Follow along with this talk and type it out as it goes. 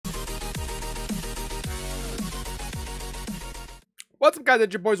What's up, guys?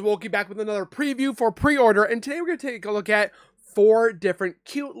 It's your boys Wolkie back with another preview for pre-order, and today we're going to take a look at 4 different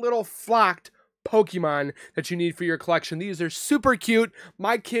cute little flocked Pokemon that you need for your collection. These are super cute.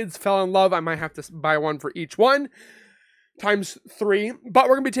 My kids fell in love. I might have to buy one for each one times 3, but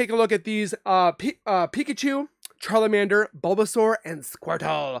we're going to be taking a look at these Pikachu, Charmander, Bulbasaur, and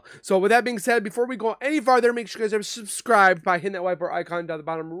Squirtle. So with that being said, before we go any farther, make sure you guys are subscribed by hitting that white bar icon down the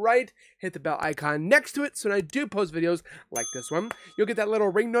bottom right. Hit the bell icon next to it so when I do post videos like this one, you'll get that little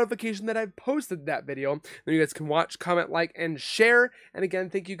ring notification that I've posted that video. Then you guys can watch, comment, like, and share. And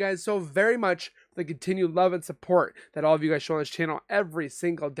again, thank you guys so very much for the continued love and support that all of you guys show on this channel every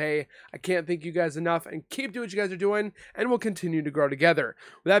single day. I can't thank you guys enough, and keep doing what you guys are doing, and we'll continue to grow together.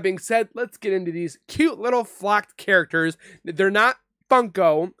 With that being said, let's get into these cute little flocked characters. They're not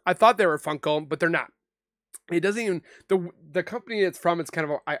Funko. I thought they were Funko, but they're not. It doesn't even, the company it's from, it's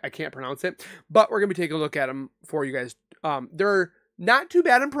kind of, I can't pronounce it, but we're going to be taking a look at them for you guys. They're not too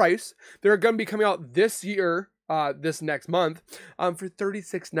bad in price. They're going to be coming out this year, this next month, for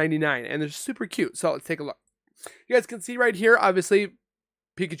 $36.99, and they're super cute. So let's take a look. You guys can see right here, obviously,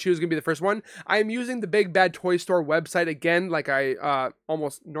 Pikachu is going to be the first one. I am using the Big Bad Toy Store website again, like I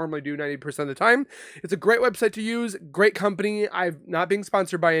almost normally do 90% of the time. It's a great website to use, great company. I'm not being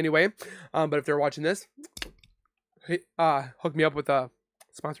sponsored by anyway, but if they're watching this, hook me up with a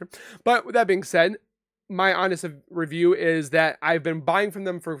sponsor. But with that being said, my honest review is that I've been buying from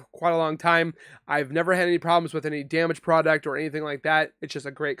them for quite a long time. I've never had any problems with any damaged product or anything like that. It's just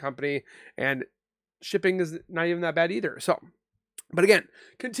a great company, and shipping is not even that bad either. So, but again,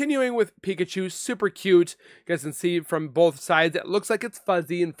 continuing with Pikachu, super cute. You guys can see from both sides, it looks like it's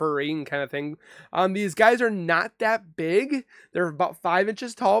fuzzy and furry and kind of thing. These guys are not that big. They're about 5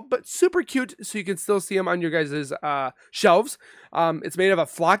 inches tall, but super cute, so you can still see them on your guys' shelves. It's made of a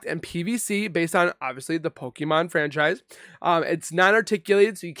flocked and PVC based on, obviously, the Pokemon franchise. It's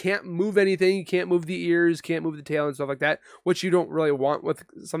non-articulated, so you can't move anything. You can't move the ears, can't move the tail and stuff like that, which you don't really want with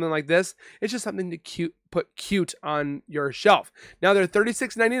something like this. It's just something to put cute on your shelf. Now, they're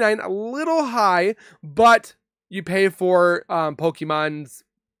 $36.99, a little high, but you pay for Pokemon's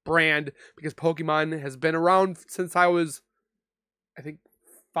brand, because Pokemon has been around since I was, I think,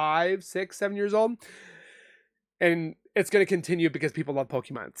 5, 6, 7 years old. And it's going to continue because people love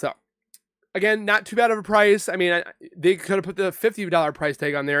Pokemon. So, again, not too bad of a price. I mean, they could have put the $50 price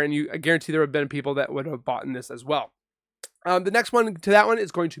tag on there, and I guarantee there would have been people that would have bought in this as well. The next one to that one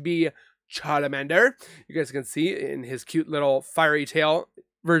is going to be Charmander. You guys can see in his cute little fiery tail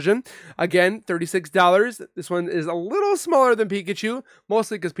version. Again, $36. This one is a little smaller than Pikachu,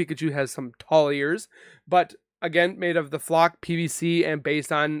 mostly because Pikachu has some tall ears. But again, made of the flock PVC and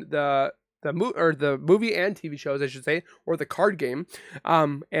based on the movie and TV shows, I should say, or the card game.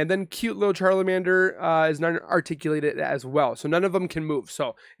 And then cute little Charmander is non-articulated as well. So none of them can move.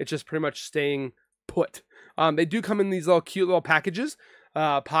 So it's just pretty much staying put. They do come in these little cute little packages.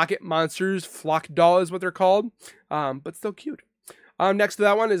 Pocket Monsters Flock Doll is what they're called, but still cute. Next to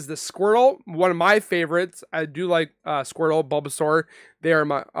that one is the Squirtle, one of my favorites. I do like Squirtle, Bulbasaur. They are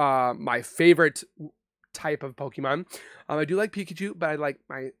my favorite type of Pokemon. I do like Pikachu, but I like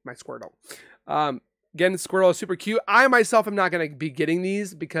my Squirtle. Again, Squirtle is super cute. I myself am not going to be getting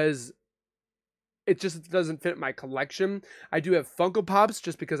these because it just doesn't fit my collection. I do have Funko Pops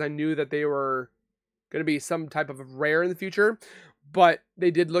just because I knew that they were going to be some type of rare in the future, but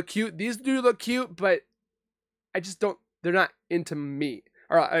they did look cute. These do look cute, but I just don't, they're not into me,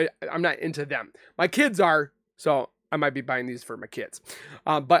 or I'm not into them. My kids are, so I might be buying these for my kids.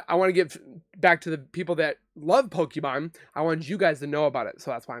 But I want to give back to the people that love Pokemon. I want you guys to know about it,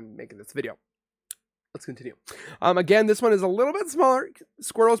 so that's why I'm making this video. Let's continue. Again, this one is a little bit smaller.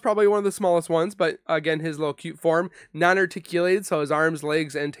 Squirtle is probably one of the smallest ones, but again, his little cute form, non-articulated, so his arms,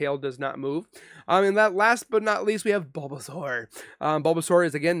 legs, and tail does not move. And that last but not least, we have Bulbasaur. Bulbasaur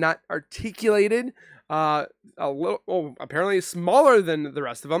is, again, not articulated. Apparently smaller than the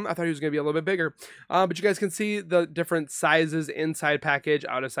rest of them. I thought he was going to be a little bit bigger. But you guys can see the different sizes, inside package,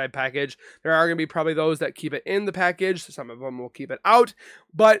 outside package. There are going to be probably those that keep it in the package. Some of them will keep it out,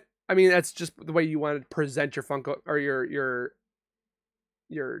 but I mean, that's just the way you want to present your Funko or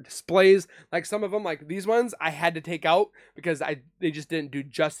your displays. Like some of them, like these ones, I had to take out because they just didn't do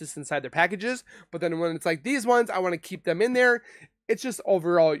justice inside their packages. But then when it's like these ones, I want to keep them in there. It's just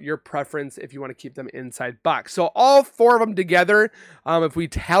overall your preference if you want to keep them inside box. So all 4 of them together, if we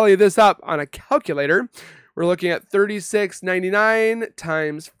tally this up on a calculator, we're looking at $36.99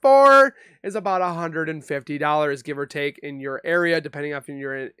 times 4 is about $150, give or take, in your area, depending on if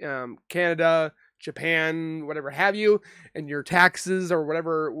you're in Canada, Japan, whatever have you, and your taxes or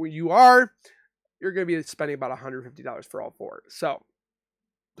whatever you are, you're going to be spending about $150 for all 4. So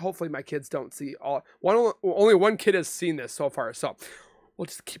hopefully my kids don't see all. Only one kid has seen this so far, so we'll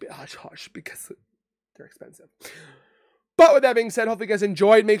just keep it hush hush because they're expensive. But with that being said, hopefully you guys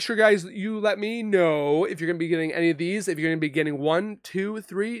enjoyed. Make sure, guys, you let me know if you're going to be getting any of these. If you're going to be getting 1, 2,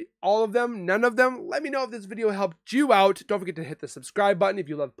 3, all of them, none of them. Let me know if this video helped you out. Don't forget to hit the subscribe button if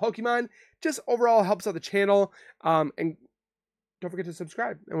you love Pokemon. Just overall helps out the channel. And don't forget to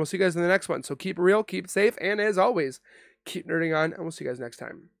subscribe. And we'll see you guys in the next one. So keep it real, keep it safe, and as always, keep nerding on, and we'll see you guys next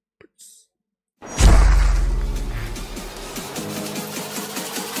time.